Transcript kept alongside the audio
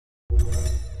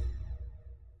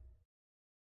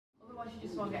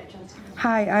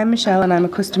Hi, I'm Michelle and I'm a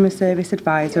Customer Service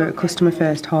Advisor at Customer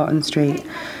First Horton Street.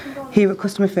 Here at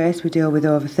Customer First we deal with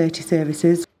over 30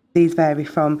 services. These vary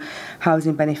from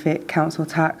housing benefit, council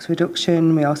tax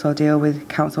reduction, we also deal with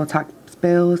council tax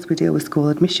bills, we deal with school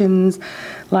admissions,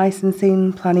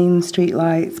 licensing, planning, street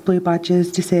lights, blue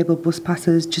badges, disabled bus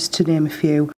passes, just to name a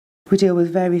few. We deal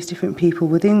with various different people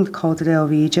within the Calderdale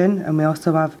region, and we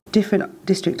also have different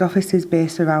district offices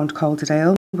based around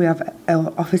Calderdale. We have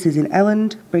offices in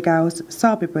Elland, Brighouse,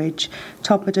 Sorby Bridge,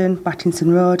 Todmorden,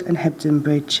 Battington Road and Hebden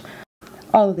Bridge.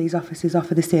 All of these offices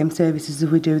offer the same services as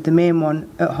we do the main one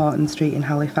at Horton Street in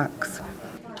Halifax.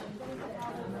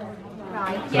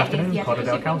 Good afternoon,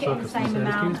 Calderdale Council, Customer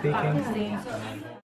Service 2 speaking.